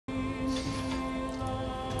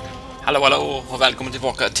Hallå och välkommen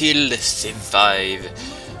tillbaka till Sim 5.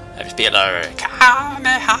 Här vi spelar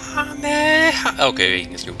Kamehameha. Okej,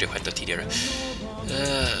 ingen som gjort det själv tidigare.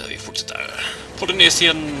 Vi fortsätter.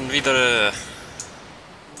 Polynesien vidare.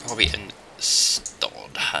 Har vi en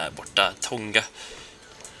stad här borta, Tonga.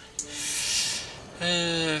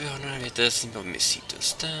 Vi har några lite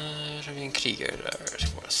Zimbabwe-Situs. Där har vi en krigare där.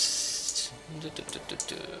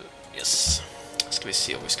 Yes. Ska vi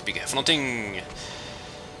se vad vi ska bygga här för någonting.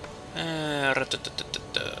 Jag kan inte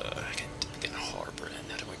bygga en harbor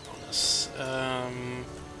än, det var ju bonus.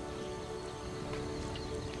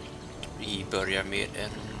 Vi börjar med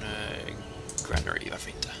en granary, varför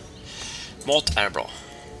inte? Mat är bra.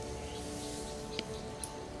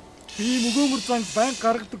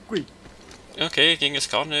 Okej, Genghis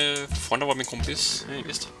Khan får vara min kompis.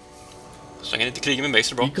 Visst. Så länge inte krigar med mig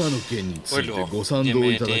så bra. Oj då,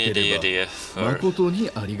 det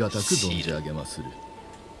för sidan.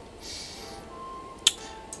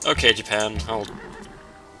 Okay, Japan, I'll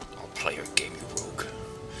play your game, you rogue.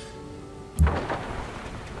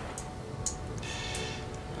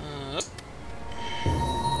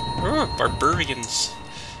 Barbarians.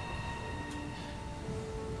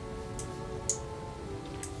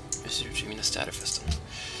 Just det, mina städerfesten.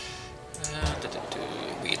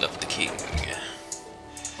 We love the king.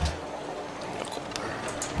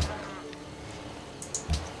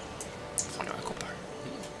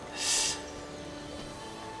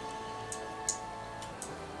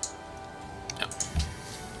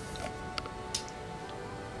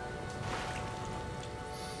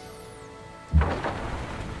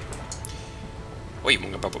 Oj,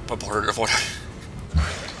 många barbarer det var där.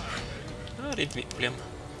 Det är inte mitt problem.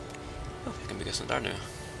 Jag kan bygga sån där nu.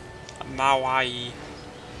 Maui.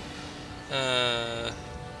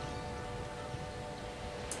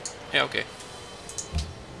 Ja, okej.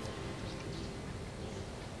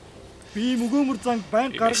 Det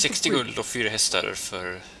är 60 guld och 4 hästar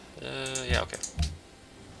för... ja, okej.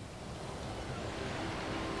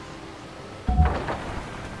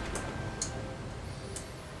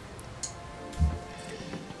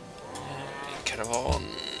 Karavan.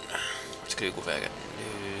 Vart ska du gå vägen?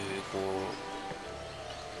 Du går...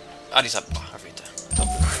 Addis Abeba, varför inte? Så.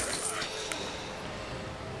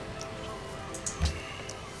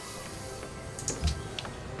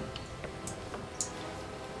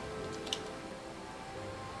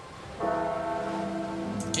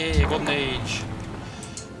 Yay, Golden Age!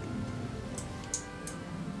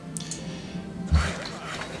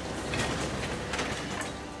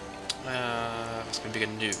 Vad ska vi bygga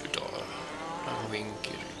nu då? Där har vi en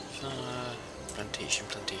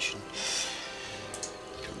plantation.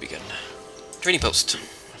 Kan vi bygga en trading post.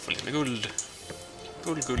 Få lite med guld.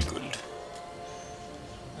 Guld.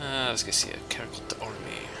 Ska vi se. Caracotta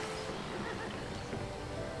Army.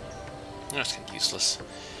 That's kind of useless.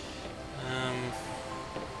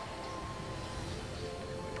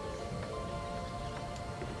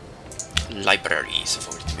 Library, så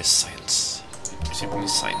får vi lite mer science. Vi ser på min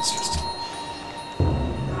science just.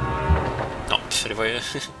 Ja, för det var ju...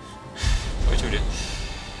 det var ju tur det.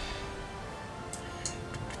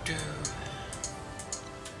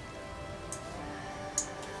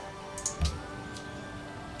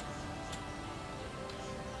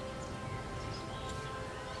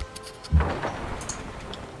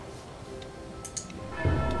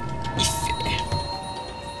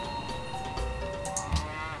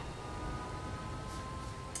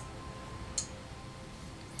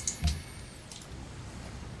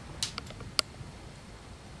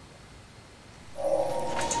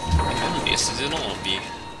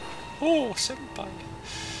 Åh, senpai.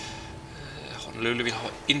 Honolulu vill ha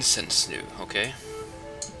incense nu, okej.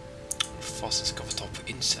 Fasen ska få ta på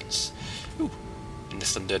incense. Det är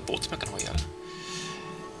nästan död båt som jag kan ha ihjäl.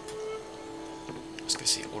 Ska vi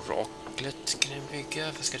se, oraklet kan jag bygga.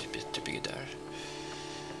 Vad ska jag bygga där?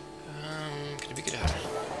 Kan jag bygga det här?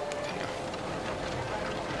 Kan jag?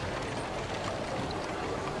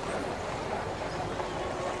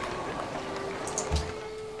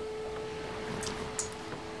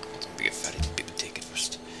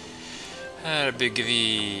 Här bygger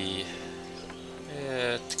vi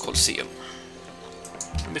ett kolosseum.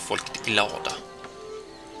 Nu blir folk lite glada.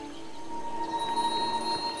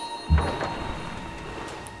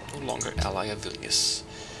 No longer ally of Vilnius.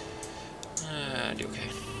 Det är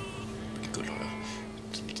okej. Vilket guld har jag?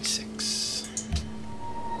 96.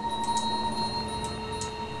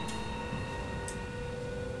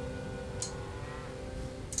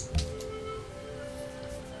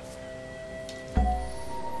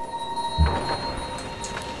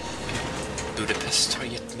 Budapest har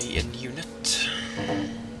gett mig en unit.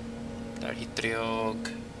 Där hittade jag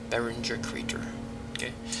Beringer Crater.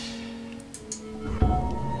 Okej.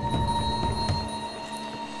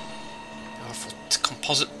 Jag har fått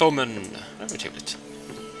Composite Bowman. Det var trevligt.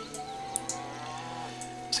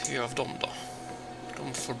 Vad ska jag göra av dem då?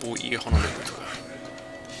 De får bo i Honolulu, tror jag.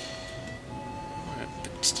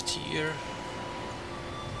 Statyer.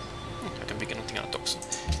 Jag kan bygga någonting annat också.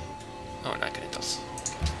 Ja, nej, kan inte alls.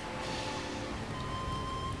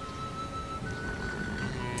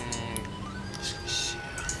 Ska vi se.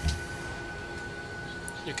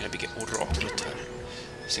 Nu kan jag bygga oraklet här.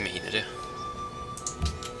 Se om jag hinner det.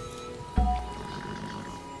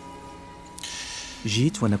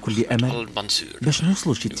 جيت وانا كل امل باش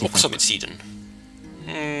نوصلوا لشي اتفاق. Också med sidan.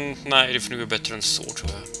 Nej, det får nog vara bättre än så,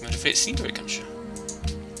 tror jag. Men det är silver kanske.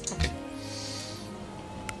 Okej.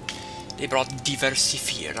 Det är bra att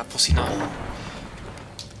diversifiera på sina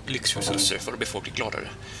lyxresurser för att bli folk gladare.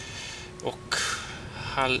 Och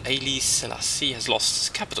Haile Selassie has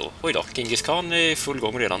lost capital. Oj då, Genghis Khan är full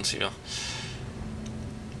gång redan, ser jag.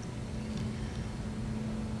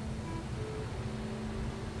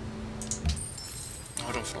 Vad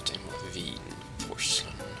har de för någonting? Vin, porslin.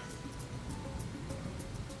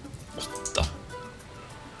 8.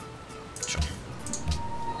 Så. I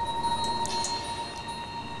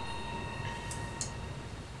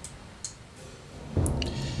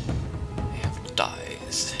have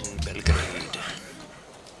dyes in Belgrade.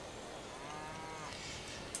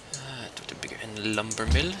 Då bygger jag en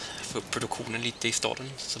lumbermill. Få upp produktionen lite i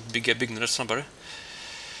staden. Så bygger byggnader snabbare.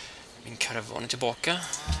 Min karavan är tillbaka.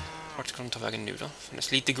 Vart ska de ta vägen nu då? Det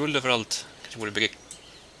finns lite guld överallt. Kanske borde bygga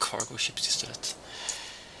cargo ships istället.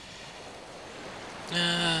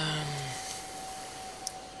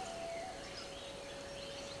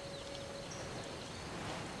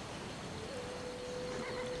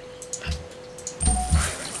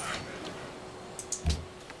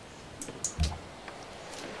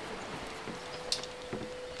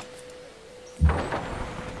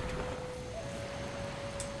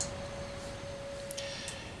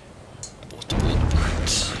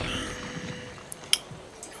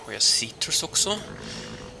 Har jag citrus också?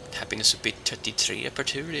 Happiness uppe i 33 per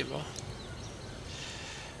tur, det är bra.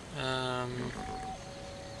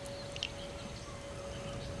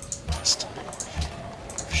 Fast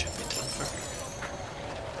jag köper inte den för.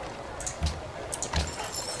 Och den.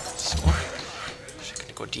 Så. Försöker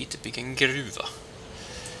ni gå dit och bygga en gruva.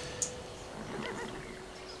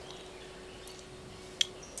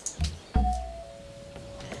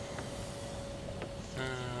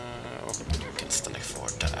 Och du kan stanna kvar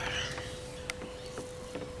där.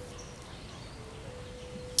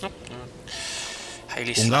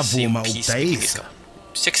 Ungavuma utaisa.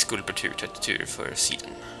 6 guld per tur, 30 tur för sidan.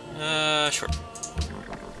 Sure.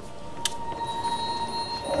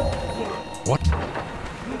 What?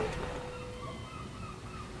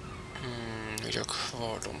 Vi gör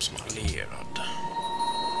kvar de som är allierad.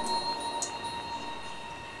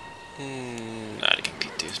 Nej, det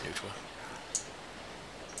kan inte just nu, tror jag.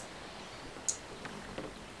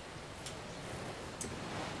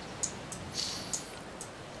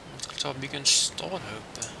 Ta bygga en stad här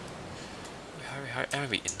uppe. Här är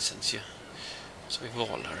vi incense ju. Så vi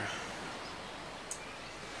val här.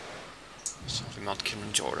 Så har vi Mount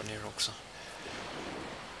Kilimanjaro där nere också.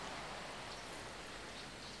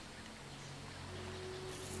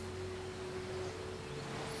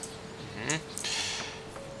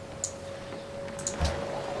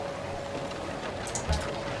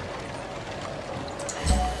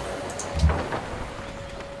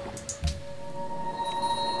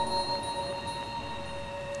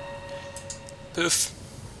 Puff.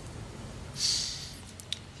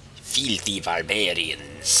 Filthy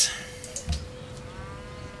barbarians.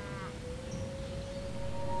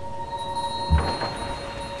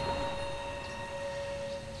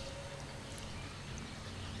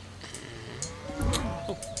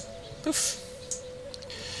 Oh, puff.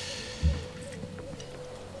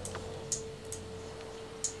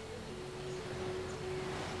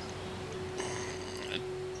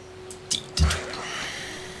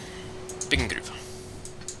 Bygg en gruva.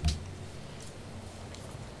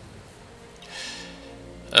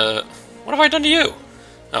 What have I done to you?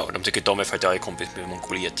 Ja, de tycker inte om mig för att jag är kompis med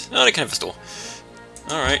Mongoliet. Ja, det kan jag förstå.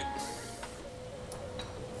 All right.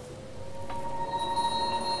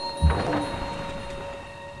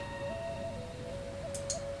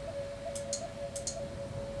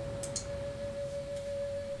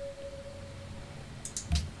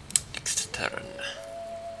 Extern.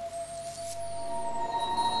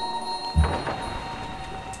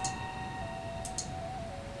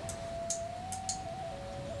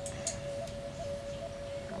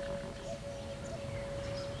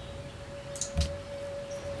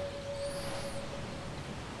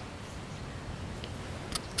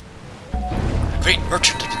 great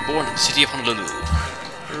merchant has been born in the city of Honolulu.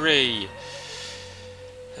 Hooray!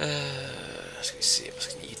 Ska vi se, vad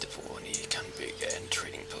ska ni hitta på? Ni kan bygga en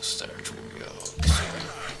trading post där, tror jag också.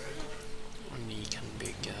 Och ni kan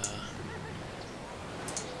bygga...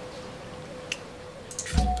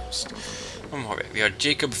 trading post. Vad har vi? Vi har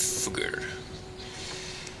Jacob Fugger.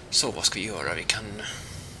 Så vad ska vi göra? Vi kan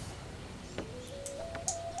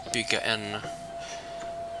bygga en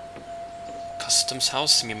customs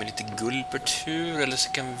house som ger mig lite guld per tur, eller så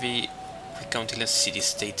kan vi skicka dem till en city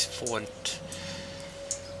state på en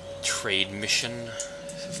trade mission,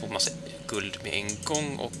 så får man massa guld med en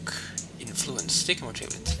gång och influence, det kan vara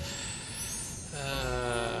trevligt.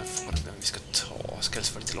 Frågan vem vi ska ta, ska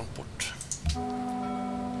helst vara lite långt bort.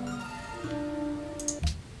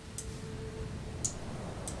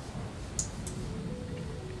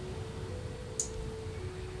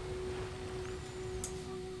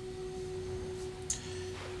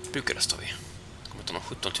 Bukarest har vi. Kommer inte ha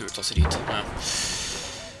 17 tur att ta sig dit.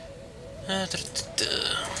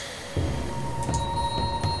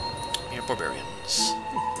 Mer barbarians.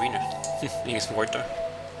 Winner. Ingen som varit där.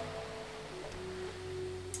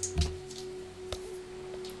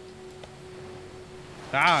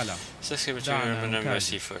 Så ska vi köra med den med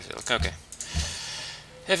silk. Okej.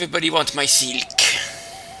 Everybody want my silk.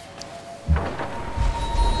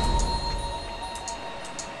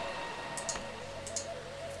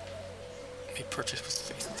 Purchase with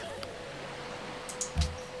faith.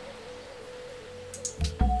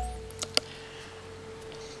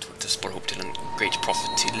 Jag tror att jag sparar ihop till en great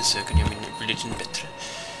profit till, så jag kan göra min religion bättre.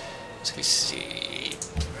 Ska vi se.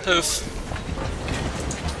 Puff.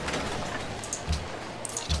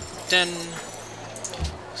 Den.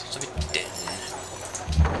 Så tar vi den.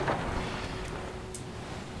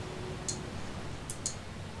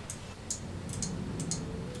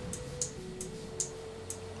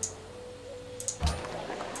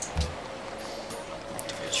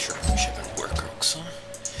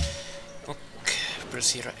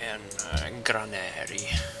 Producera en granary.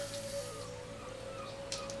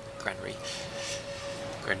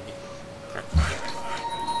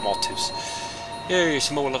 Mathus. Yay,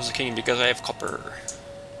 small of the king because I have copper.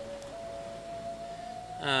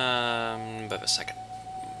 Behöver säkert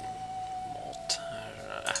mat.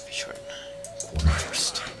 Vi kör en quarter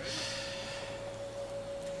först.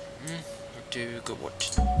 Du går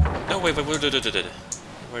bort. No, wait.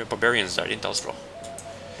 Var är barbarians där? Det är inte alls bra.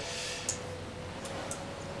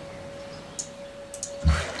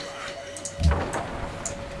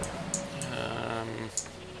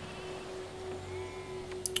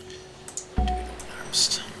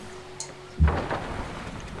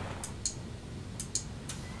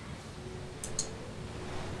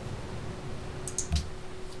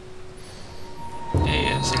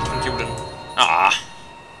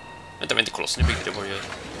 Nu byggde det var ju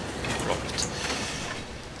olagligt.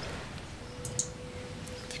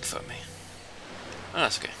 Fick för mig.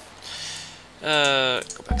 That's okay.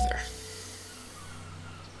 Go back there.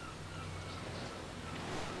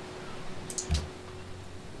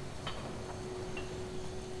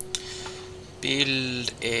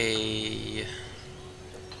 Build a...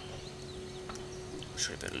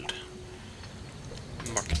 Should I build?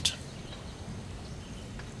 Market.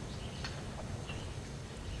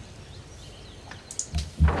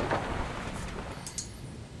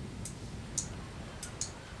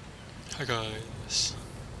 Hi guys.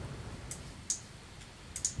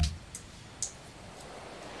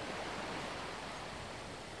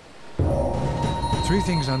 Three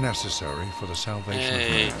things are necessary for the salvation of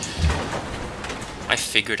man. I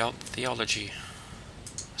figured out theology.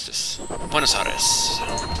 What's this? Buenos Aires.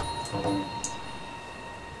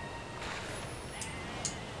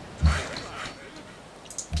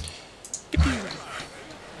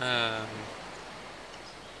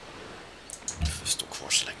 Stå kvar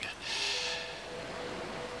så länge.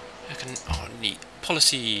 Jag kan ha en ny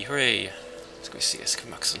policy, hooray! Ska vi se, ska vi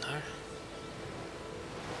maxa den här?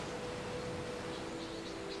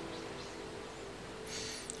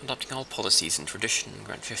 Adopting all policies and tradition,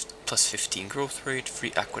 grant +15 growth rate,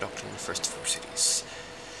 free aqueduct in the first 4 cities.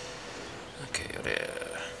 Okej, och det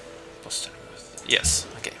är Boston. Yes,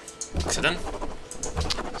 okej. Maxa den.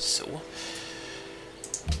 Så.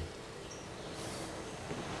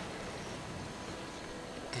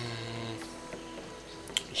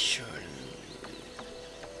 Vi kör en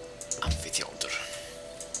amfiteater.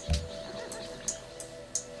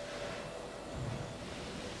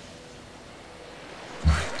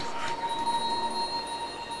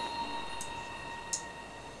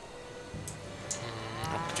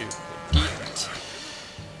 Och du går dit.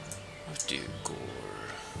 Och du går...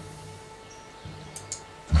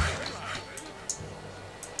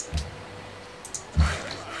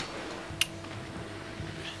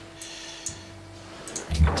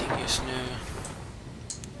 just nu.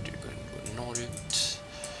 Du går norrut.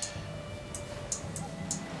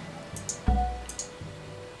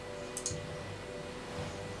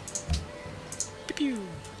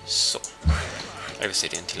 Så. Jag vill se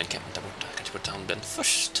det till en camp där borta. Kanske borde ta hand den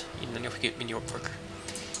först innan jag skickar ut min Yorkworker.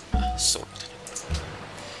 Så.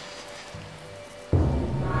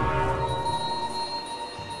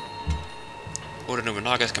 Order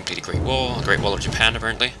Nobunaga has completed Great Wall of Japan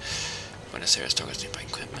apparently. When a series targets nearby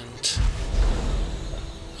equipment.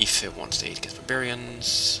 If it wants to aid against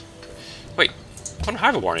barbarians. Wait, var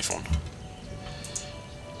har vi warning ifrån?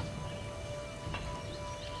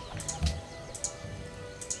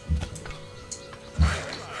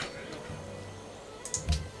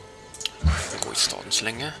 Jag går i staden så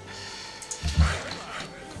länge.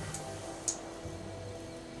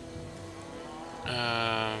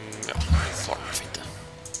 Ja, farm för inte.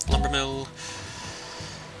 Lumbermill.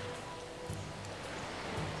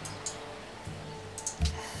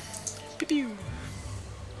 Piu.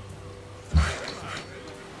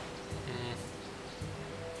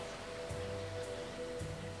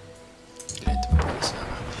 Lite på det så här.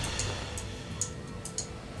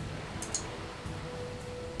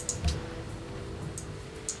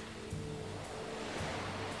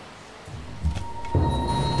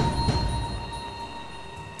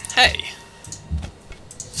 Hej!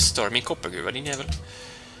 Stör min koppargruva, din jävel.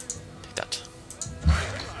 Take that.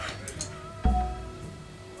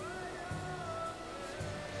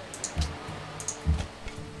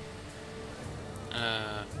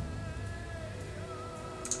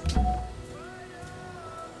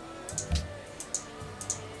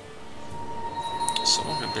 Så,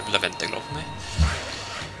 nu blir Laventa glad på mig.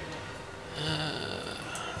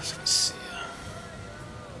 Ska vi se.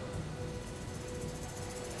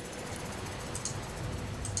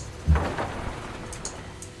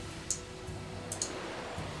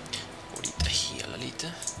 Och lite hela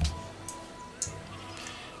lite.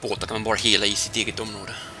 Båtar kan man bara hela i sitt eget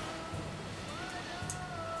område.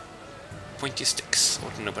 Pointy sticks.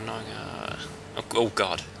 Och Nobunaga. Oh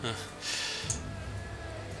god.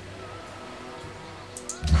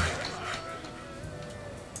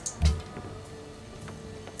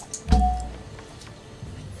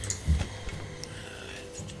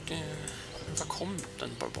 Var kom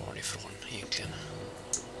den barbaren ifrån egentligen?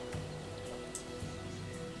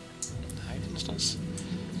 Här är det någonstans.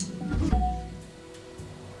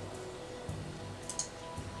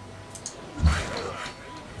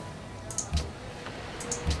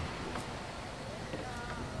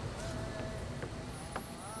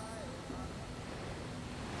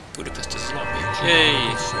 Budapest is not big.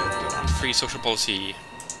 Yay! Free social policy.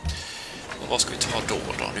 Och vad ska vi ta då?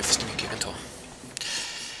 Nu finns det mycket jag kan ta.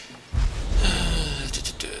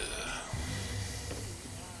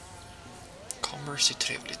 Commerce är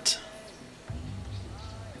trevligt.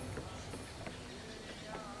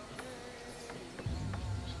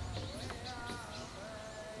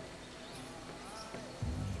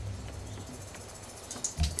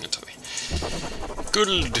 Nu tar vi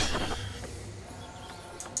guld.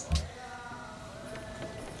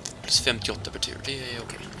 Plus 58 per tur, det är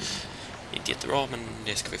okej. Inte jättebra, men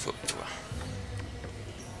det ska vi få upp, tror jag.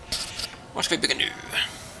 Vad ska vi bygga nu?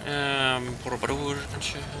 Borobudur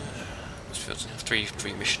kanske.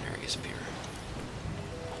 Three missionaries appear.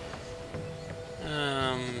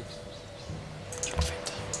 Ja,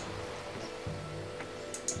 fint.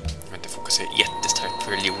 Jag vill inte fokusera jättestarkt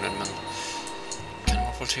på religionen, men kan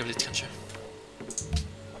det vara trevligt kanske.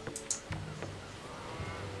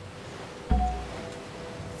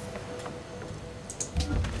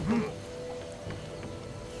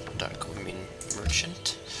 Där kommer min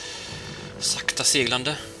merchant. Sakta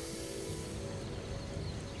seglande.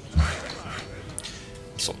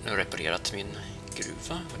 Så, nu har jag reparerat min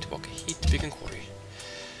gruva. Går tillbaka hit, bygga en quarry.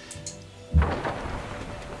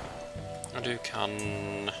 Och du kan...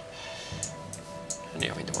 Nej,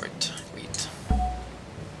 jag har inte varit. Gå hit.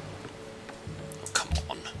 Oh, come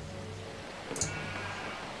on.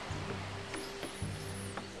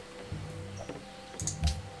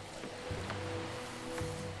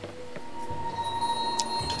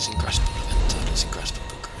 There's in grasp of Laventa, there's in grasp of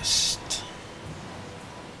Bucharest.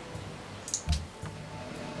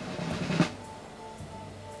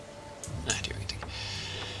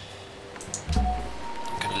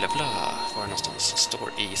 Var någonstans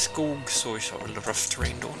står i skog, så vi kör väl rough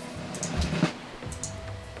terrain då.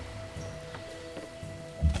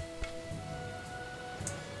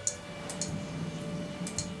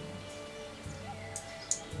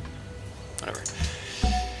 Whatever.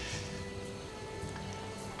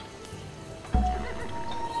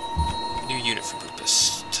 New unit from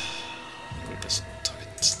Budapest. Budapest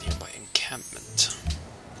tagit ner encampment.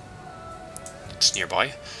 It's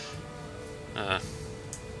nearby.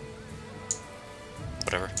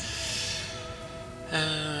 Whatever.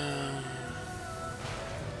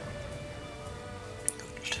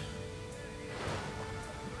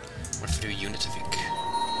 What if we do a unit, I think?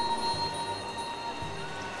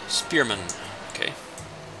 Spearman. Okay.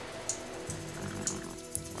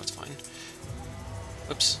 That's fine.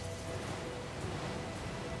 Oops.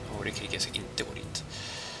 Oh, det kriget ska inte gå dit.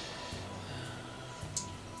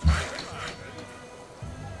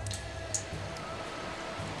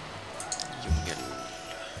 Djungel.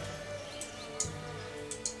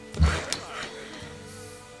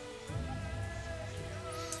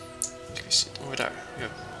 Ska vi se, vad är där? Jag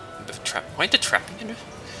behöver trap. Var inte trapping nu?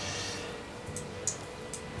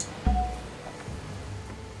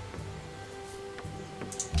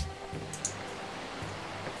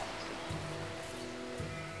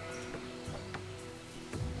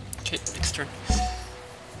 Okay, next turn.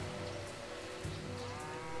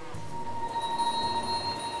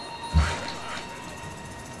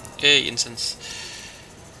 Okay, incense.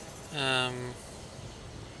 Oh,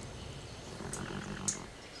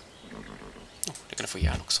 det kan få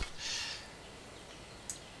järn också.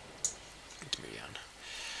 Inte mer järn.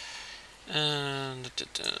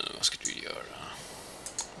 Vad ska du göra?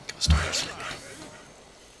 Det kan vara stå här så länge.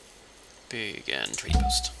 Bygga en trade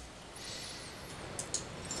post.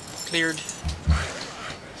 Cleared.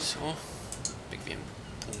 Så. Bygger vi en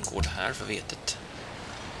bondgård här för vetet.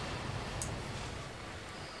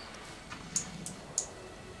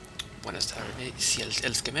 Buenas tardes,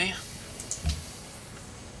 älskar mig.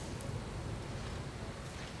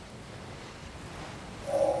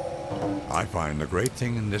 I find the great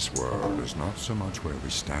thing in this world is not so much where we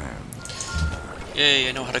stand. Yay,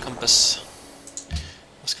 I know how to compass.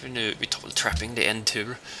 Vad ska vi nu? Vi tar väl trapping, det är en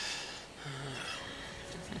tur.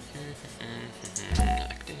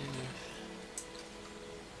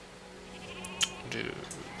 Du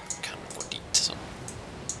kan gå dit så.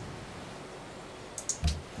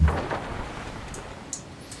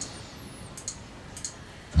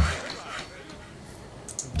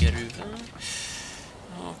 Gruva.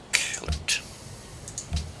 Och alert.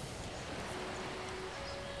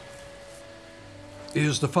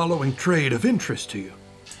 Is the following trade of interest to you?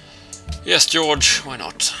 Yes, George, why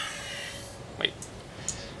not? Wait.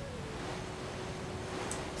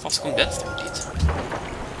 Vad ska den stå dit?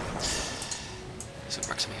 Så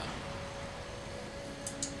maximera.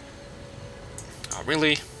 Oh,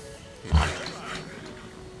 really? Come on.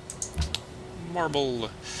 Marble.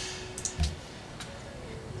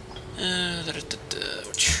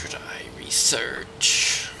 What should I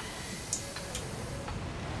research?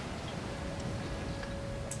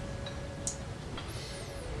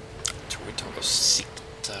 Jag tror vi tar och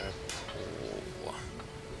siktar på...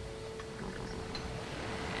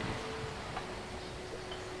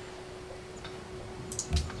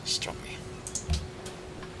 Strummy.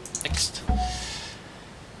 Next.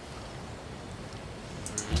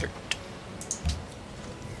 Alert.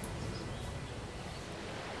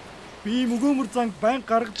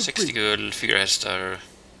 60 guld, 4 hästar.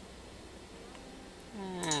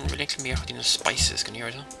 Vill egentligen mer ha dina spices, kan ni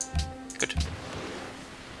göra så? Good.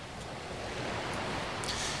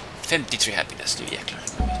 53 happiness, nu jäklar.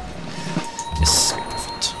 Yes, good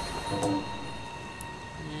profit.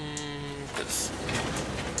 Buff.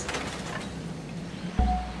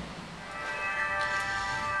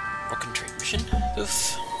 Rock and trade mission,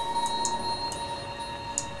 buff.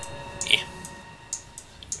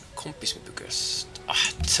 Kompis med Bukarest.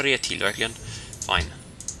 3 till verkligen. Fine.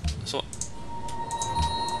 Så.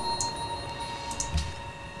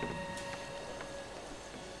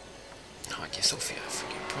 Okej, Sofia.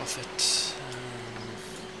 Forgive profit.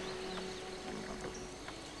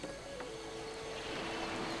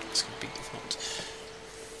 Vad ska vi bygga för något?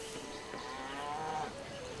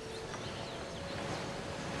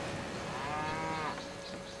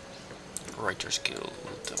 Writers Guild.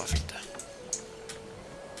 Varför inte?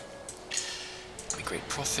 Great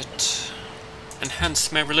profit.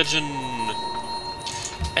 Enhance my religion.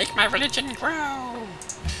 Make my religion grow.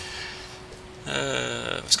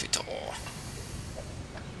 Vad ska vi ta?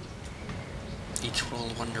 Each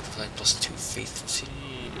world wonder provide +2 faithful city.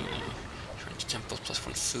 Shrine temple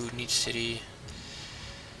 +1 food in each city.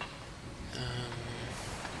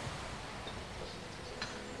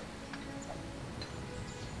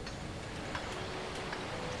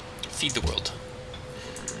 Feed the world.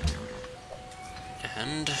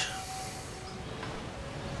 And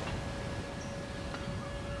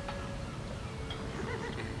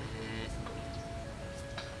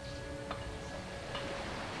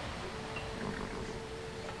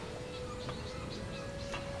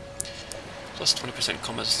Plus 20%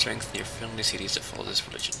 combat strength near friendly cities that follow this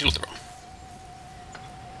religion. Det låter bra.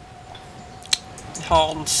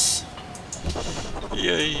 Hans!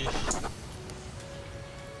 Yay!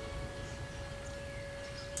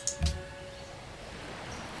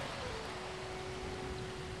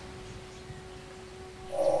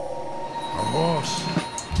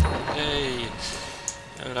 Yay!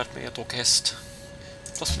 Jag har lärt mig att åka häst.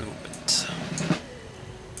 Plus movement.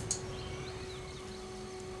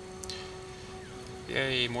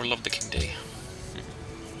 Yay, more love the King Day.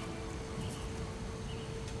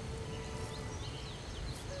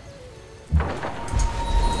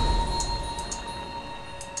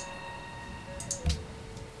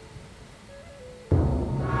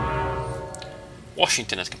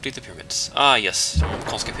 Washington has completed the pyramids. Ah yes, de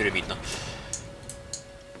konstiga pyramiderna.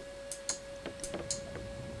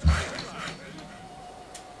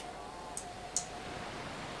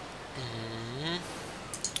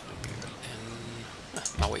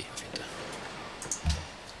 Maui, varför inte?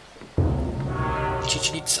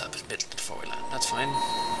 Chichen Itza built in Foreland, that's fine.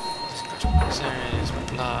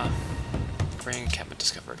 Blah. Grain cabinet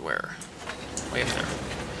discovered where? Way up there.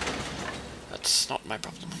 That's not my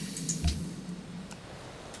problem.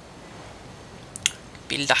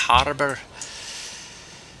 Build a harbor.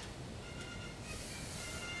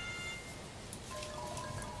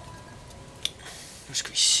 Nu ska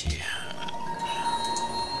vi se.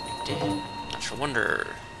 Natural wonder.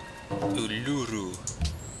 Uluru.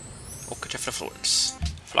 Och träffa Florence.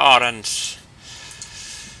 Florence.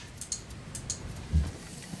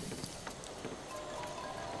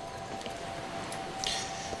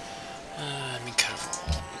 Min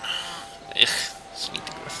karavan.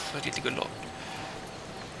 Lite guldlån.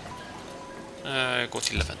 Gå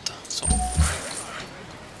till vänta. Så.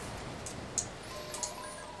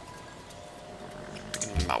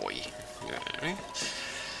 Maui.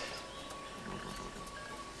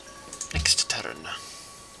 Next turn.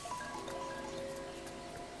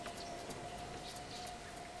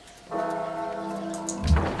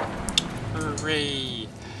 Hooray!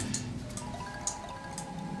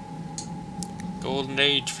 Golden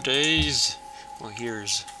age for days. Well,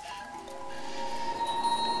 here's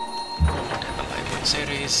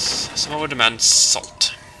series. Some of demand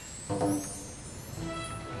salt.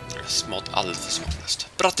 Smått, alldeles för smått.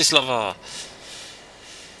 Bratislava!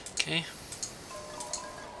 Okej.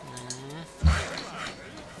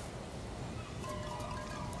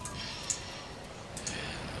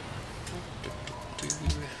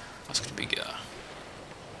 Vad ska du bygga?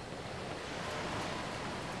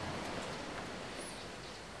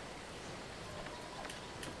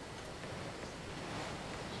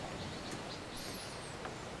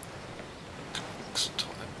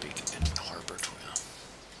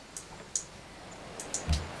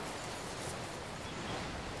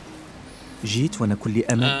 جيت وانا كل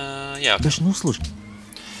امل باش نوصلوا.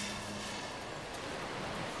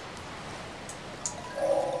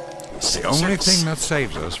 The only thing that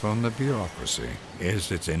saves us from the bureaucracy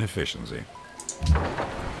is its inefficiency.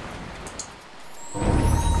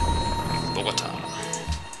 Bogota.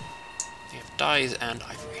 We have dyes and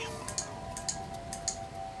ivory.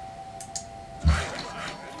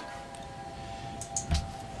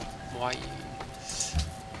 Why?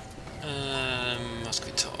 Vad ska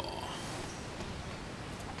vi ta?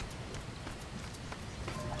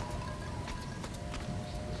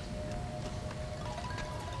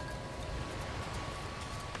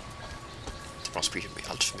 Bra sprida blir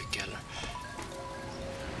allt för mycket heller.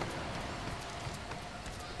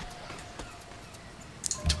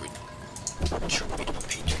 Jag tror vi på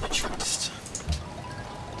Patreon faktiskt.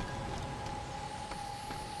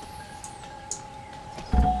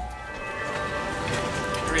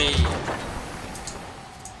 Hooray!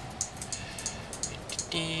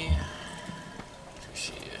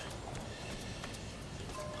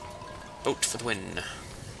 Boat for the win.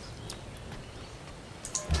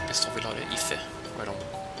 Nästa vill ha det Ife. Where are they?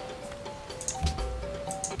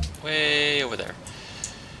 Way over there.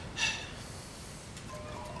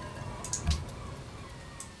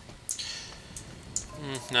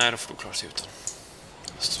 Nej, då får du klara sig utan.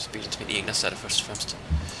 Jag måste spela till min egna städer först och främst.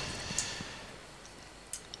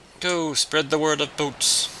 Go, spread the word of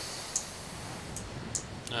boats.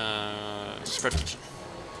 Spread function.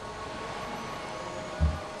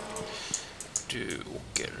 Du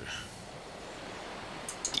åker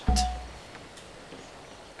dit.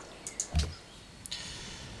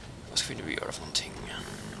 Vad ska vi nu göra för någonting?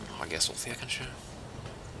 Hagia Sofia kanske?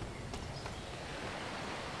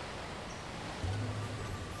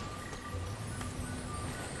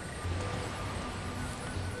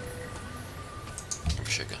 Jag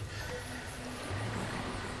försöker.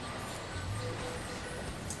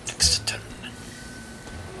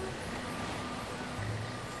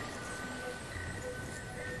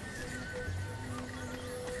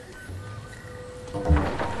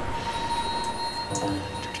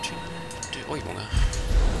 Oj, många.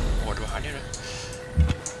 Åh, det var här nere.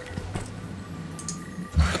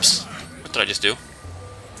 Oops. What did I just do?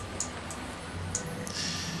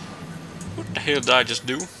 What the hell did I just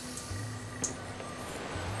do?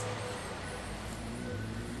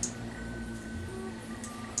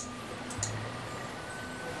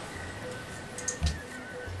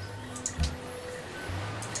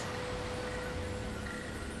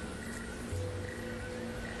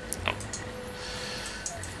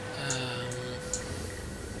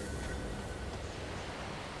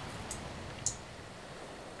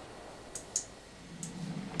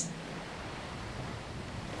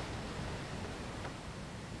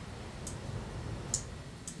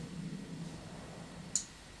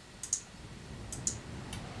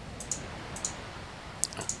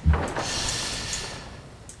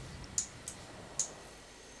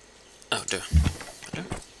 Oh, du. Hello?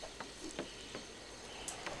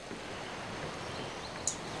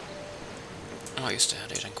 Ja, just det.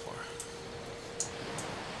 Det är den kvar.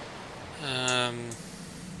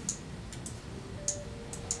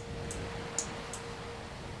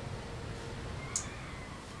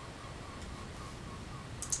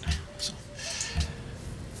 Så.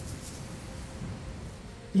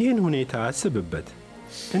 ይህን ሁኔታ አስብበት።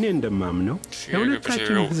 እኔ እንደማምነው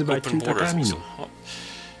ለሁለታችን ህዝባችን ጠቃሚ ነው።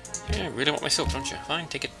 Yeah, you really want my silk, don't you? Fine,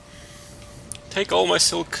 take it. Take all my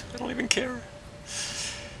silk. I don't even care.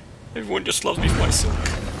 Everyone just loves me for my silk.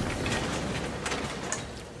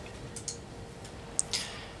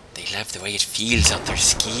 They love the way it feels on their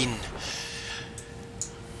skin.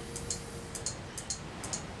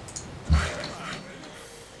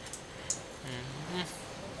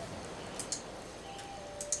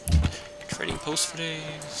 Trading post for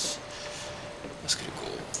days. Vad ska det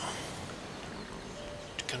gå?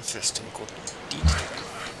 Du kan förresten gå dit.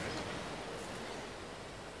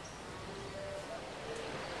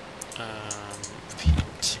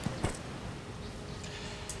 Repeat.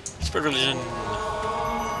 Spread religion.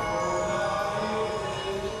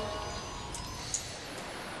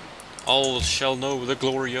 All shall know the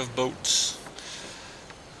glory of boats.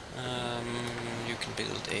 You can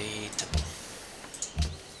build a temple.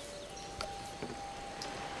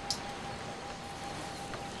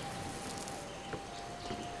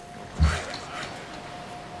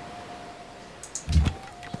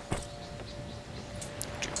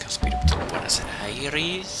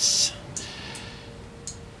 Aires.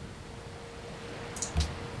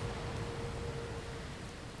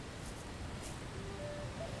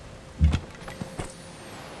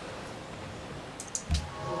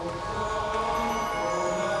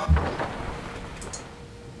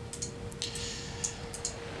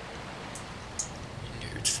 Nu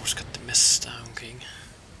har utforskat det mesta omkring.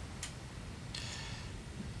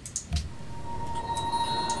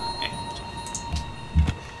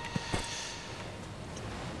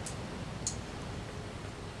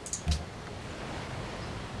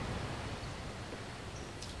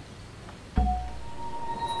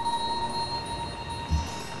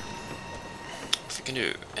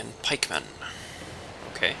 Nu en pikeman.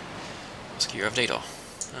 Okej. Vad ska jag göra av dig då?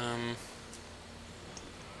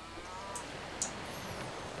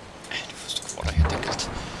 Nej, du får stå kvar där helt enkelt.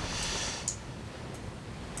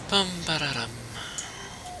 Bam, bararam.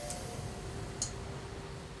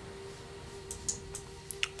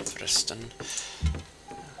 Förresten,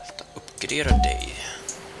 jag ska uppgradera dig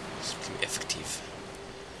så blir du effektiv.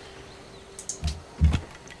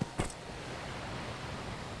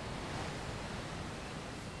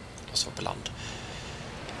 Så på land.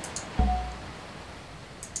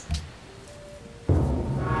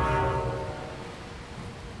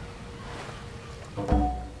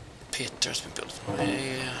 Peter's been built for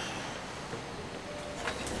me.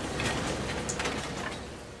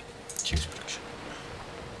 Choose production.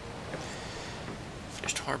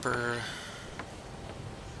 Finished harbor.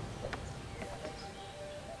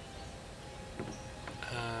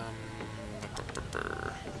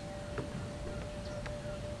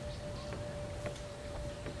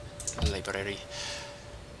 Library.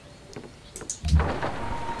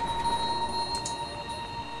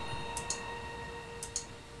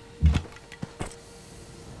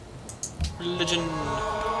 Religion.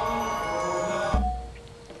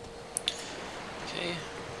 Okay.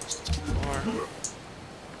 Step 4.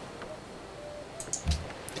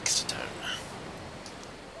 Next turn.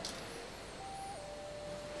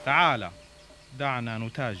 تعال دعنا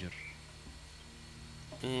نتاجر.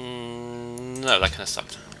 No, that kind of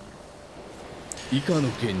sucked. 以下の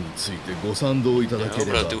件についてご賛同いただけ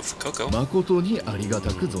れば誠にありが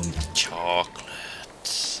たく存じます。Chocolate.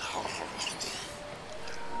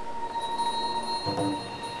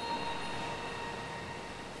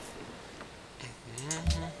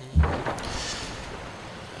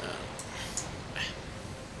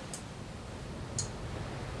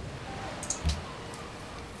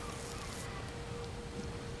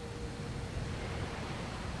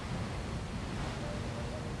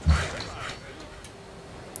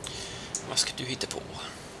 Vad ska du hitta på?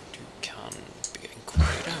 Du kan bygga en korg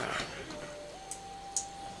där.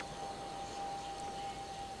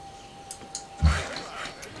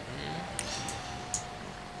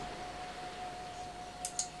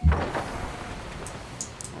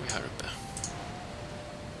 Och vi här uppe.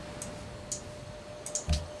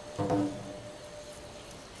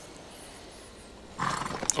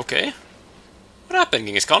 Okay. What happened,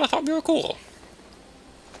 Genghis Khan? I thought we were cool.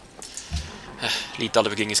 Lite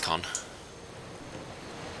aldrig på Genghis Khan.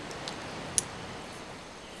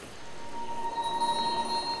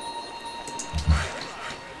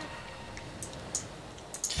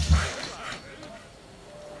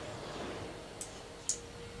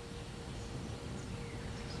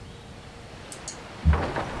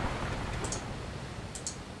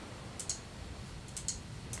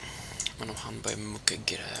 Men om han börjar mucka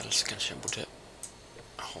gräl så kanske jag borde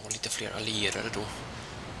ha lite fler allierade då.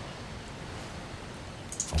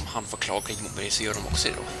 För om han får klaga mot mig så gör de också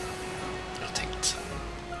det då. Jag har tänkt.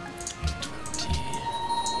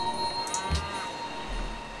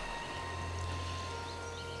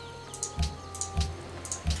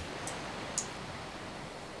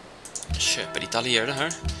 20. Köper lite allierade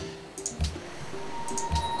här.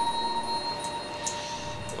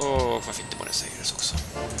 Och varför inte bara säger det också.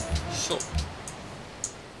 Så.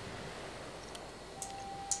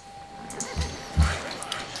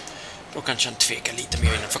 Då kanske han tvekar lite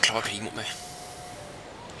mer innan förklarar krig mot mig.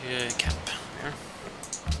 Cap. Here.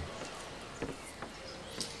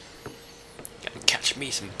 Catch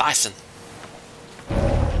me some bison.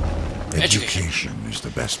 Education is the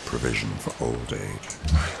best provision for old age.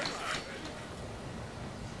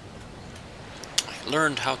 I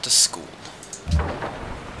learned how to school.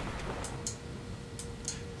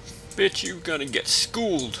 Bitch, you're gonna get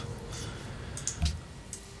schooled.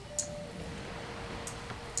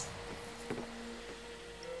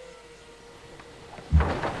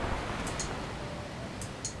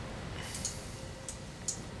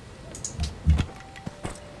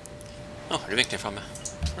 Det är verkligen framme.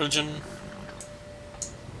 Religion.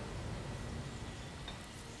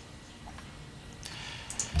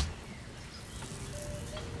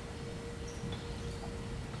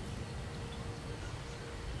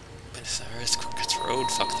 Belisarius, Crooked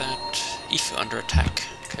Road, fuck that. If under attack.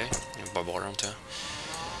 Okay, bara bara antar jag.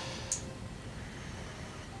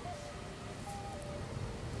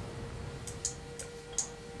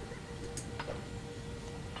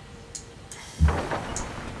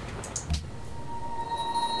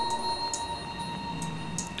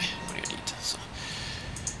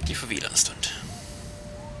 Vi får vila en stund.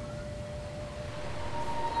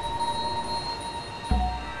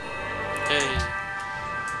 Hej.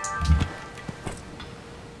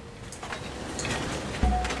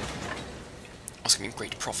 Vad ska min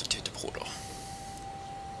Great Prophet ute på då?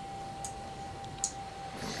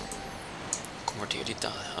 Kommer till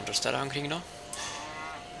lite andra städer omkring då.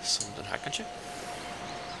 Som den här kanske.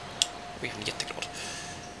 Och jag är jätteglad.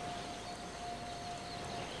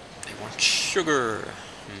 I want sugar.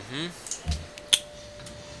 Nu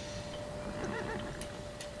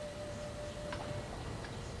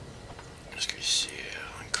ska vi se.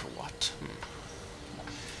 En kroat.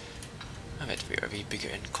 Jag vet vi gör. Vi bygger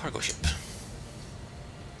en cargo ship.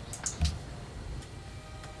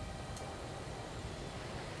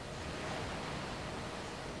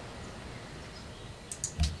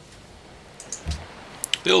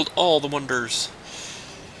 Build all the wonders.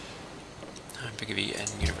 Här bygger vi en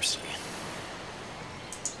university.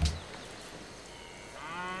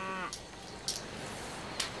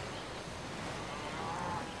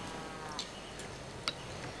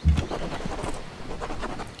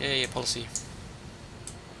 Yay, policy.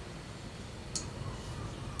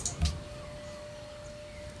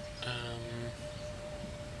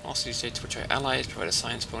 Also, these states which are allies provide a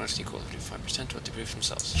science bonus equal to 55% to what they produce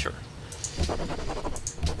themselves. Sure.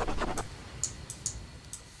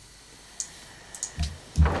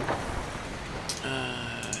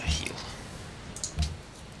 Heal.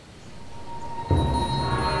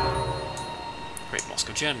 Great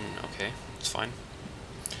Moscow Gen. Okay, it's fine.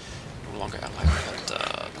 No longer ally, but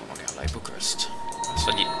no longer ally Bucharest.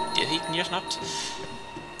 Så det gick ner snabbt.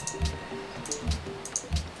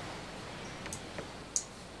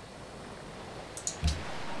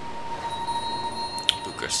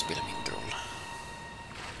 Bucharest spelar mindre roll.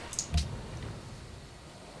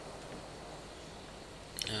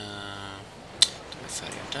 De är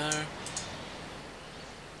färdiga där.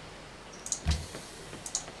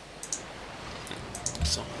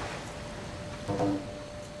 Så.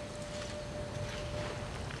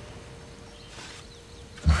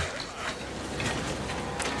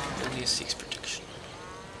 Only 6 protection.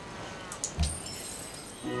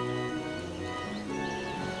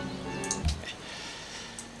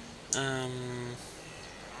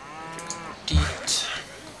 Dit.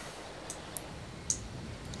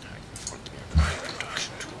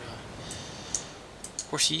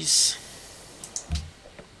 Horses.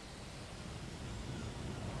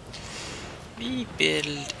 We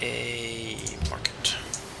build a market.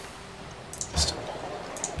 So,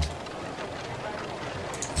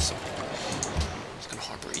 it's gonna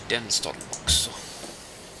harbor i den staden också.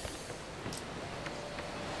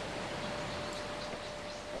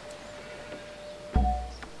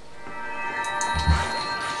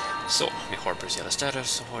 Så, vi harbors i alla städer,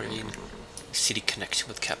 så har vi en city connection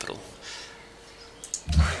with capital.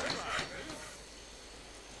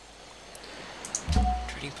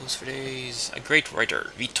 Trading post for days. A great writer,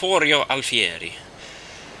 Vittorio Alfieri.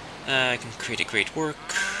 I can create a great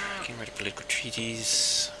work. I can write a political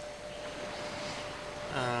treatise.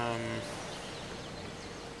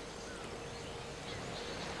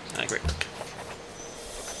 Great work.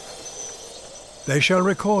 They shall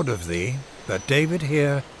record of thee that David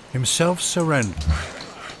here himself surrendered.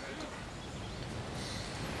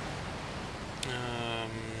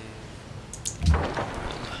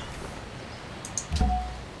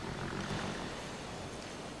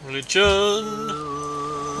 Religion.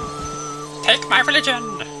 Take my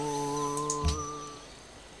religion.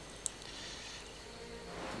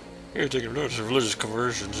 You're taking notice of religious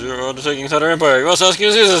conversions. You're undertaking Southern Empire. You must ask you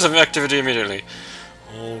to cease this activity immediately.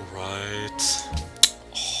 All right.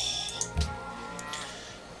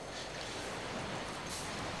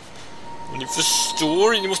 Men ni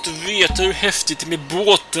förstår, ni måste veta hur häftigt det är med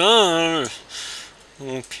båtar.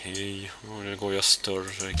 Okej, nu går jag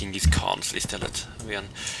större Genghis Khan istället.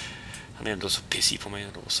 Han är ändå så pissig på mig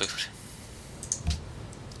då, så.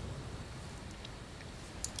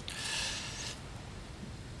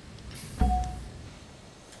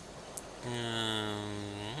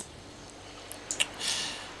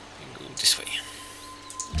 Go this way.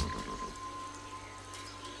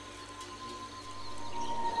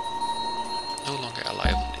 No longer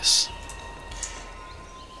alive in this.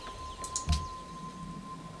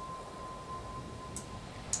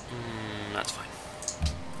 That's fine.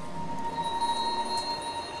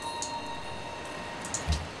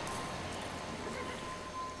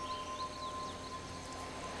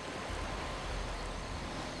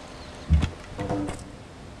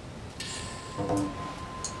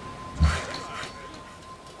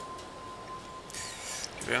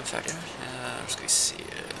 Är vi redan färdiga? Nu ska vi se.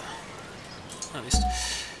 Ja, visst.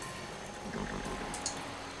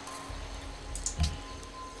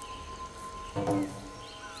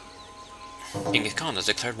 Genghis Khan has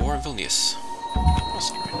declared war on Vilnius.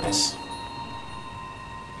 That's not very nice.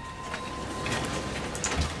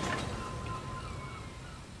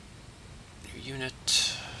 New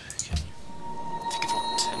unit. Okay. Fick ett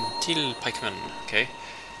fått en till pikeman. Okej.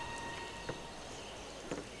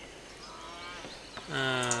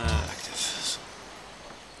 Active. Så.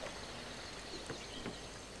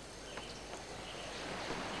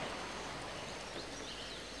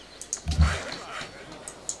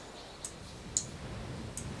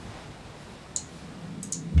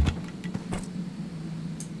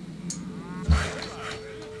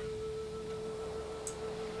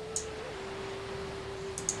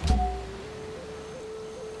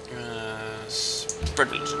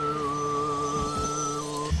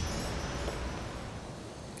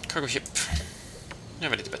 Cargo ship. Det är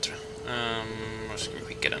väl lite bättre. Var ska vi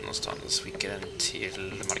skicka den någonstans? Skicka den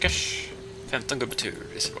till Marrakesh. 15 gubbetur,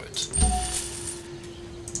 det ser bra ut.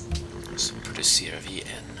 Så producerar vi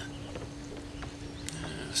en.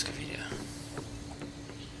 Vad ska vi det?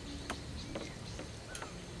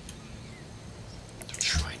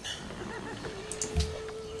 Shrine.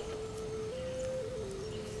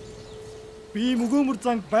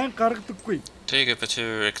 Take up to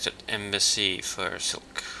exit embassy for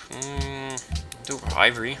silk. Do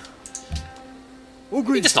ivory.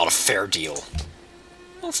 It's not a fair deal.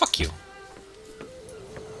 Oh, fuck you.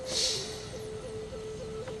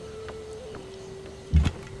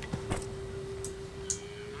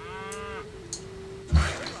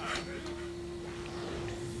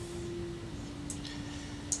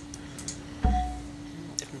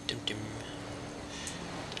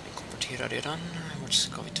 Redan. Vart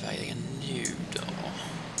ska vi ta vägen nu då?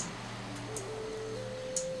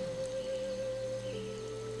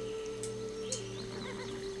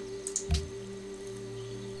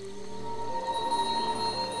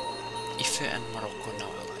 Ife and Morocco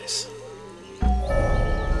now allies.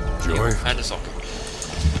 Joy. Hade saker.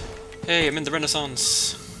 Hey, I'm in the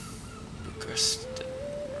Renaissance. Bucharest and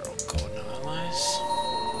Morocco now allies.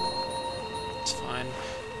 It's fine.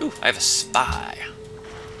 I have a spy.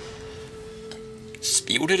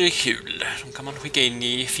 Spioner är kul. De kan man skicka in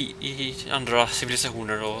i andra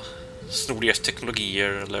civilisationer och sno deras teknologier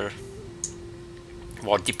eller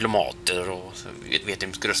vara diplomater och vet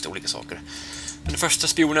inte rösta olika saker. Men den första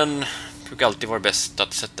spionen brukar alltid vara bäst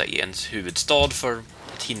att sätta i ens huvudstad för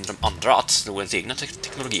att hindra de andra att sno ens egna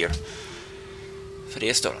teknologier. För det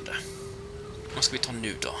är störande. Vad ska vi ta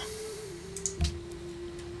nu då?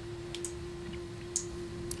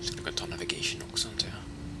 Ska vi kunna ta navigation också, antar jag.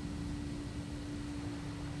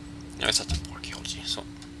 Jag har satt på archaeology, så.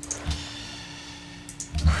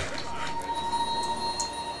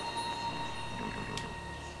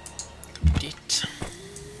 Dit.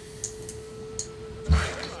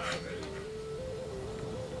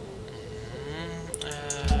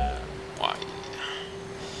 Why?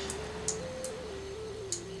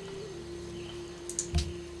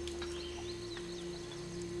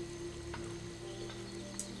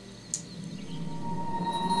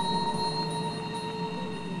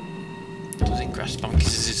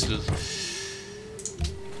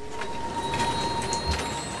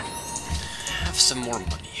 Have some more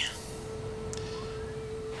money.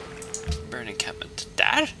 Burn encampment.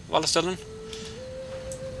 Där var alla ställen.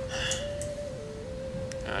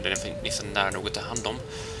 Ja, det är nästan nära något att ta hand om.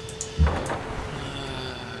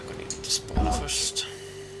 Går ner lite spana först.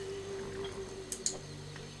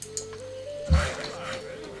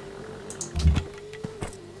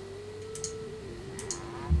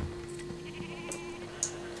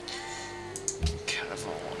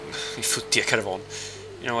 Futtiga karavan.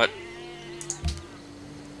 You know what?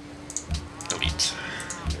 Gå dit.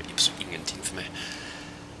 Det är så ingenting för mig.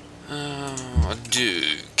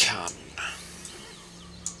 Du kan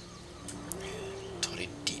ta dig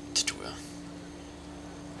dit, tror jag.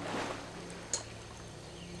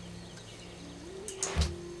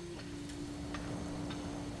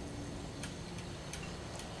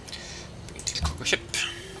 Bygg till cargo-ship.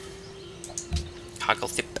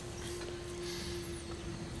 Cargo-ship.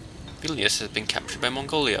 Vilnius has been captured by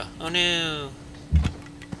Mongolia. Oh no!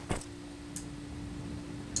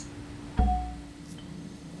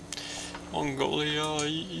 Mongolia,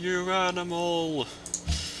 you animal!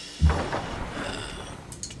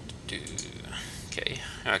 Okej,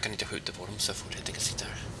 jag kan inte skjuta på dem så jag får helt enkelt sitta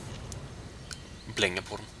här. Blänga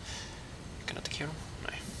på dem. Jag kan attackera dem?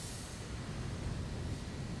 Nej.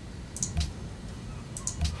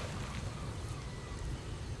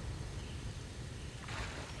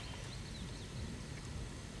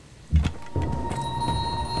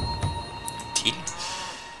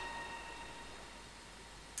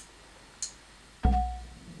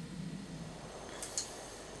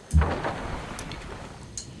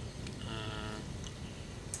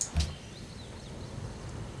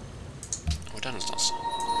 Där någonstans.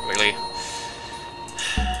 Really?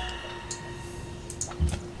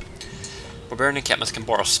 Barbarian encampments kan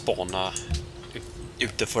bara spana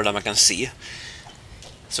utanför där man kan se.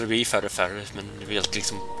 Så det blir färre och färre, men det blir alltid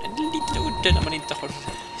liksom en liten udde när man inte har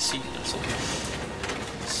syn så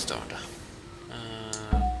störda.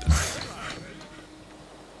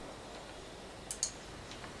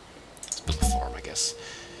 Let's build a farm, I guess.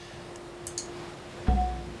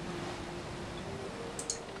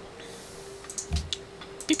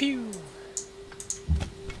 Pew.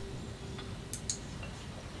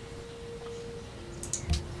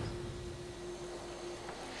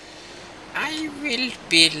 I will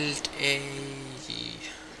build a...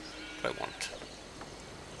 What I want.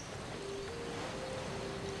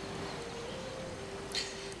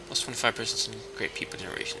 Plus 25% great people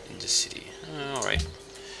generation in the city. Alright.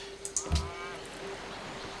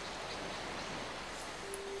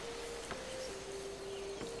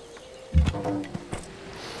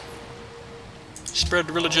 Spread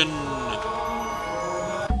religion.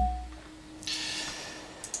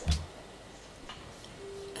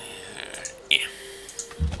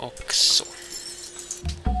 Och så.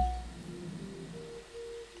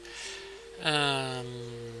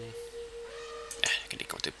 Jag kan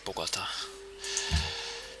lika till Bogota.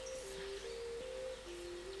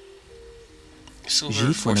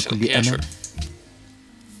 Silver for sale. Yeah, sure.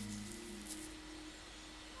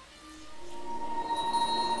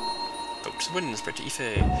 Wins British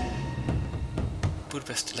Ife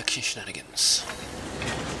Budapest election shenanigans.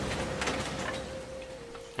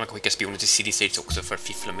 Man kan skicka spioner till city states också för att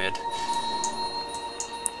fiffla med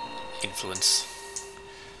influence.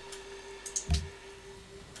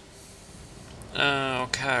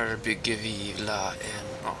 Och här bygger vi en... Ja,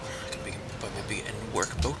 jag kan börja med att bygga en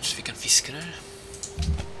workboat så vi kan fiska där.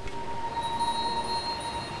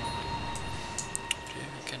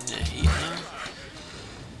 Du kan hela.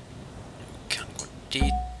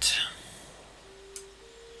 Dit.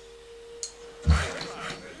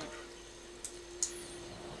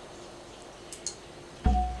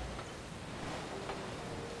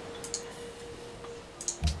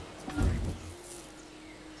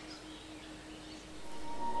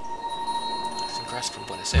 West from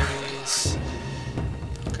Buenos Aires.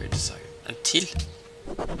 Okay, desire. Until.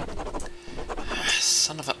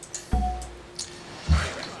 Son of a.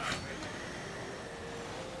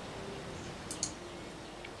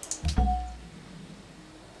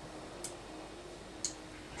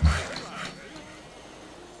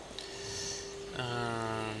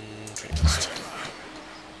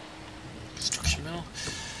 Construction mill.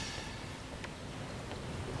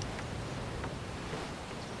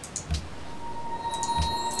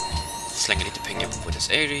 Slänga lite pengar på Buenos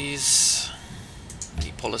Aires.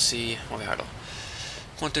 Ny policy. Vad har vi här då?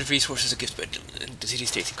 Quantity of resources and gift by the city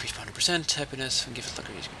states increase by 100%. Happiness and gift luck.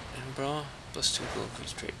 Bra. Plus 2 gold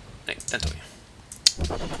increase trade. Nej, den tar vi.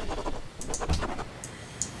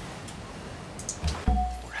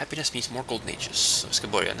 More happiness means more golden ages. Så vi ska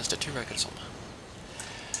börja nästa tur verkar det som.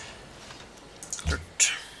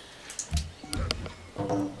 Alert.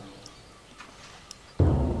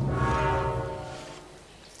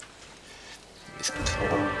 Vi ska ta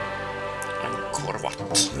en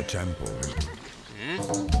korvat. The temple.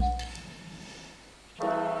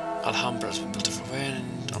 Alhambras built for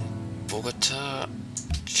wind on Bogota.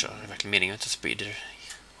 Sure, det är verkligen meningen att sprida.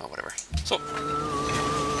 Well, whatever. Så.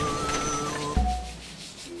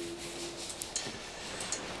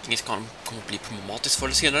 Inget kommer att bli problematiskt förr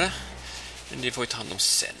eller senare. Men det får vi ta hand om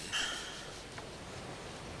sen.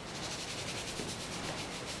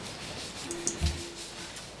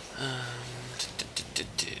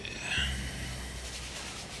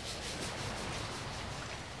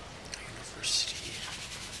 University.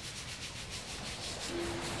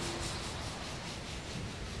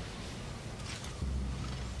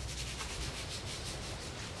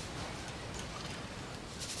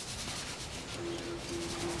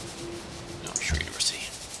 No, sure, university.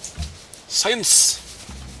 Science.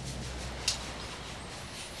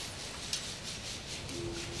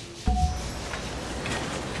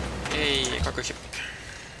 Hey, cargo ship.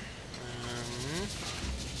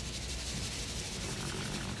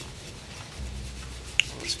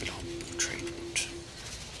 Vad vill ha? Trade route.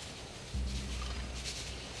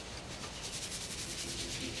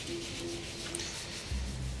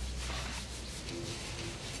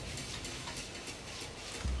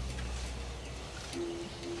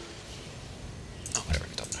 Oh, whatever,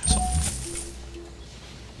 vi tar det. Så.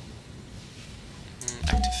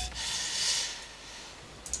 Active.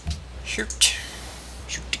 Shoot.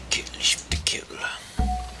 Shoot the kill, shoot the kill.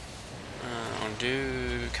 Och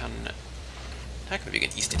du kan... Här kan vi bygga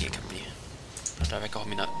en East India Company. Där verkar ha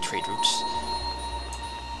mina trade routes.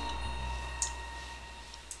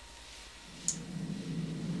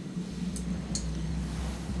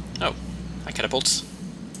 Oh, I catapults.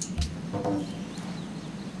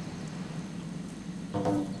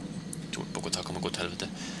 Jag tror att Bogota kommer gå till helvete.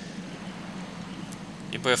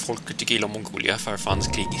 Nu börjar folk tycka illa om Mongolia för fans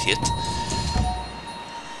krigighet.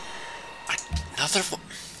 Another one.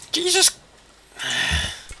 Jesus.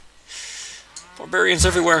 Barbarians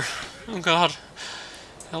everywhere. Oh god.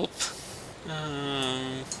 Help.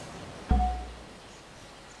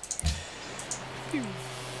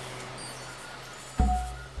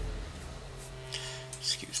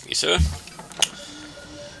 Excuse me, sir.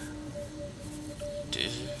 Du,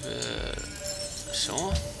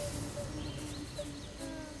 så.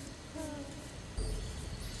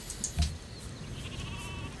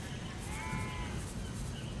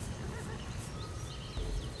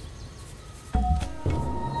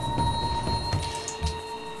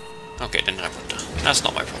 Okay, den är borta. That's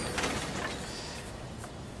not my problem.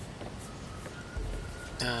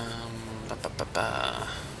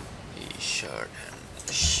 Vi kör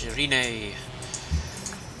en Shirine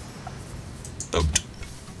boat.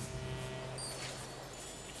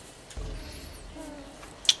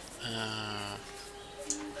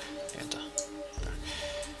 Vänta.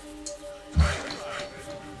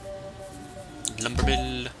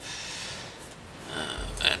 Lumbermill.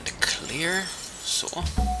 And clear. Så.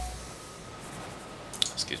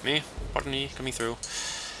 Excuse me, pardon me, coming through.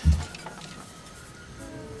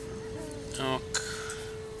 Och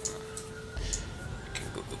vi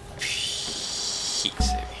kan gå upp hit,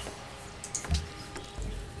 säger vi.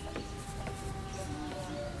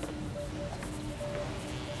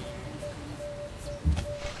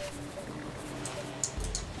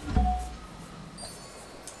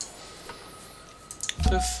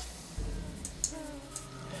 Puff.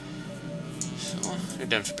 Så, nu är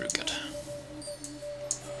den förbrukad.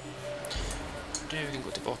 Nu vi kan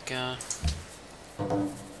gå tillbaka.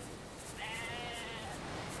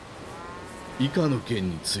 Okay.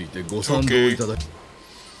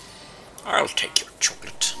 I'll take your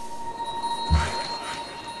chocolate.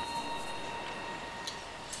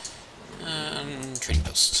 And Trading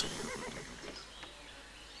post.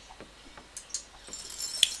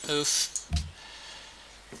 Uff.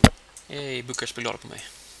 Yay, bokar spelar på mig.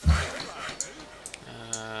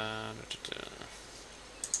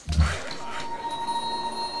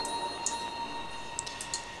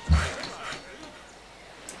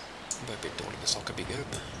 Börjar bli dåliga saker att bygga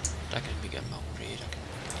upp. Där kan jag bygga en Maori, där kan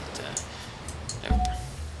jag lite där uppe.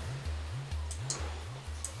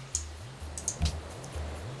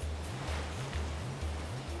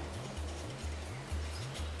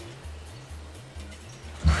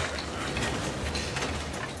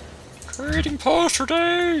 Trading post for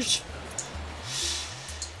days!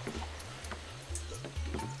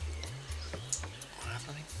 What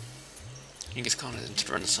happening? Genghis Khan is into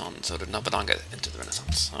the Renaissance, so the Nabadanga into the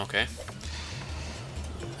Renaissance. Okay.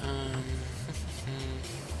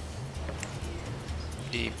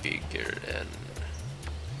 De bygger en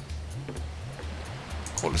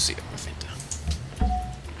Colosseum, varför inte?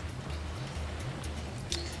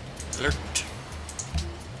 Alert.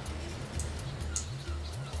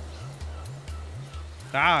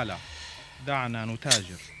 تعال دعنا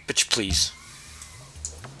نتاجر. Bitch, please.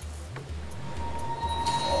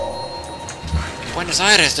 Buenos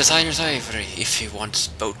Aires, Designers Ivory, if he wants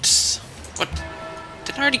boats. What?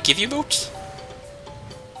 Didn't I already give you boats?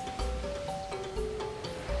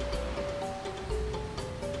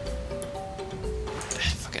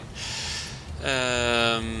 Fuck it.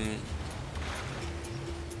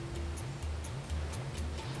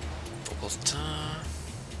 Bogota.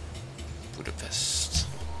 Budapest.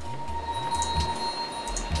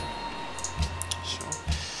 Så.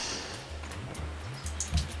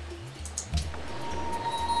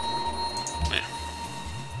 Nej.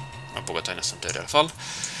 Bogota är nästan död i alla fall.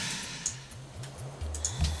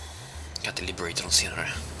 Jag kan inte liberata dem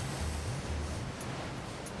senare.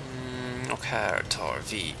 Och här tar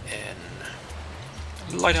vi en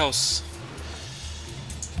lighthouse.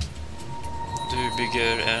 Du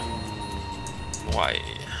bygger en Y.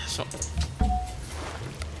 Så.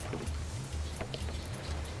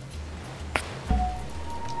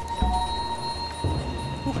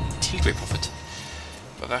 Till great profit.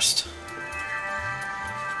 Vad värst.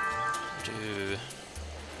 Du...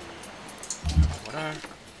 Vad där?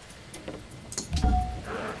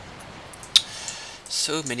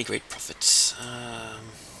 So many great profits.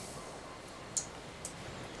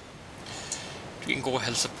 Du kan gå och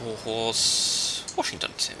hälsa på hos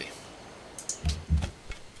Washington, ser vi.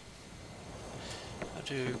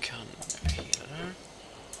 Du kan hela där.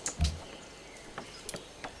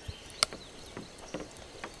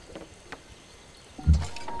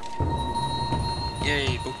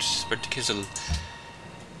 Yay, boats spread to Kizzle.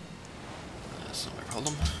 That's not my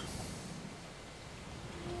problem.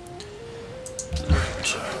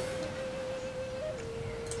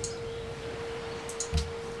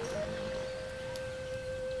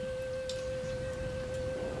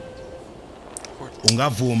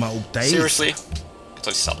 Seriously? Jag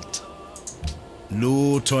tar salt.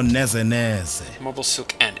 Låtom neze. Marble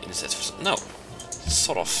silk and insects. No.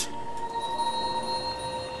 Sort of.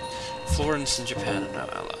 Florence and Japan are now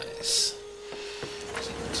allies.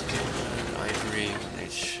 Ivory,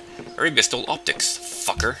 Arabia stole optics,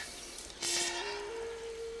 fucker.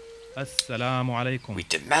 Assalamu alaikum. We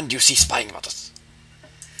demand you see spying about us.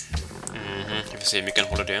 Vi får se hur mycket han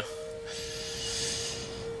håller det.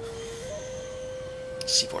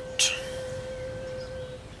 Seaport.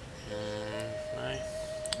 Nej.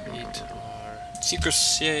 Vi tar...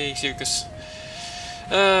 Circus, yay, circus.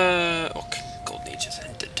 Och Golden Age has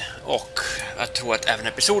ended. Och jag tror att även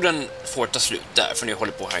episoden får ta slut där, för nu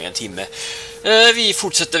håller på här i en timme. Vi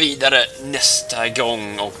fortsätter vidare nästa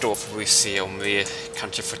gång, och då får vi se om vi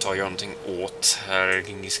kanske får göra någonting åt här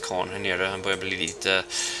Genghis Khan här nere. Han börjar bli lite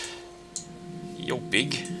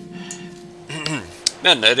jobbig.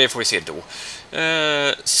 Men det får vi se då.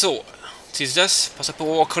 Så, tills dess, passa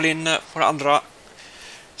på att kolla in våra andra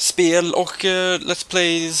spel och Let's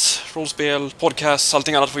Plays, rollspel, podcasts,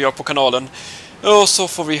 allting annat vi gör på kanalen. Och så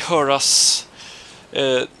får vi höras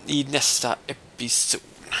i nästa episod.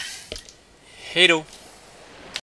 Hej då!